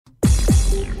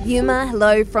Yuma,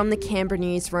 hello from the Canberra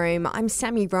newsroom. I'm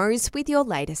Sammy Rose with your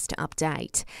latest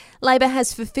update. Labor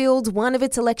has fulfilled one of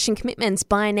its election commitments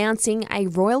by announcing a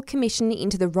royal commission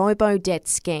into the robo-debt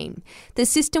scheme. The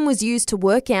system was used to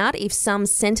work out if some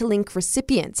Centrelink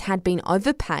recipients had been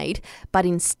overpaid, but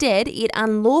instead it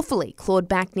unlawfully clawed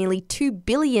back nearly $2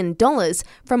 billion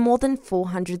from more than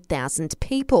 400,000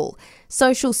 people.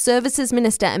 Social Services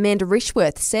Minister Amanda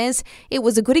Rishworth says it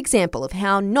was a good example of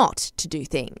how not to do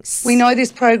things. We know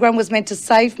this program was meant to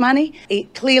save money.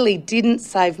 It clearly didn't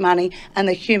save money, and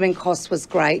the human cost was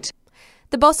great.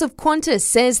 The boss of Qantas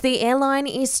says the airline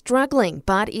is struggling,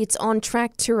 but it's on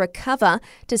track to recover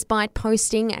despite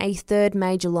posting a third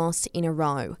major loss in a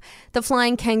row. The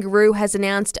Flying Kangaroo has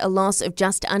announced a loss of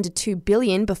just under $2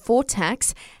 billion before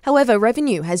tax. However,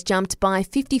 revenue has jumped by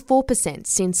 54%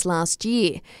 since last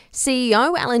year.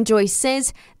 CEO Alan Joyce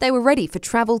says they were ready for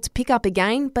travel to pick up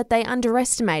again, but they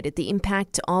underestimated the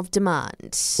impact of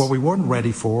demand. What we weren't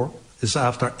ready for is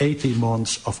after 18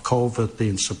 months of COVID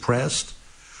being suppressed,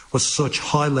 with such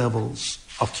high levels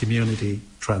of community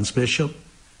transmission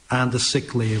and the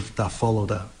sick leave that followed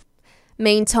that.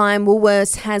 Meantime,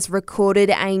 Woolworths has recorded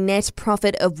a net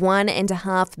profit of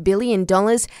 $1.5 billion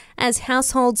as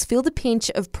households feel the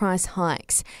pinch of price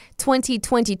hikes.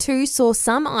 2022 saw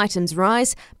some items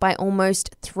rise by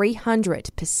almost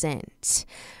 300%.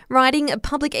 Riding a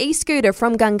public e-scooter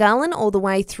from Gungahlin all the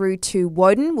way through to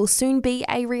Woden will soon be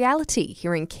a reality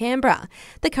here in Canberra.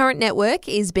 The current network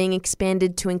is being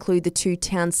expanded to include the two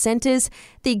town centres.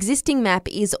 The existing map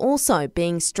is also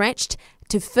being stretched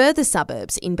to further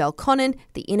suburbs in Belconnen,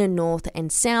 the inner north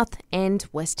and south, and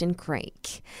Western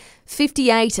Creek.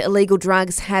 58 illegal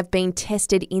drugs have been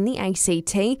tested in the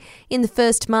ACT in the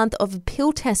first month of a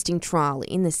pill testing trial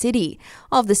in the city.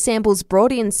 Of the samples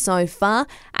brought in so far,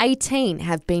 18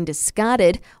 have been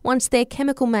discarded once their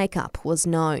chemical makeup was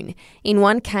known. In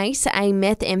one case, a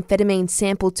methamphetamine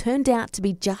sample turned out to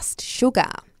be just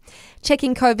sugar.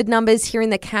 Checking COVID numbers here in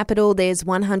the capital, there's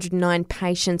 109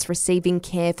 patients receiving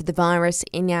care for the virus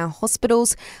in our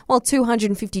hospitals, while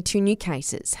 252 new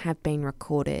cases have been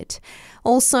recorded.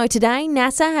 Also today,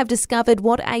 NASA have discovered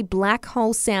what a black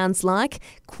hole sounds like,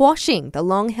 quashing the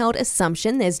long-held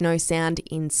assumption there's no sound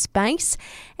in space.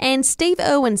 And Steve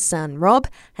Irwin's son, Rob,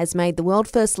 has made the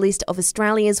world-first list of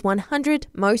Australia's 100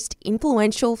 most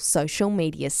influential social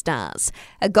media stars.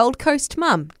 A Gold Coast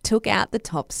mum took out the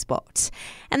top spot.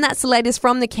 And that's the latest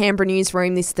from the Canberra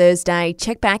newsroom this Thursday.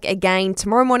 Check back again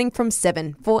tomorrow morning from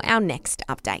 7 for our next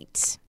update.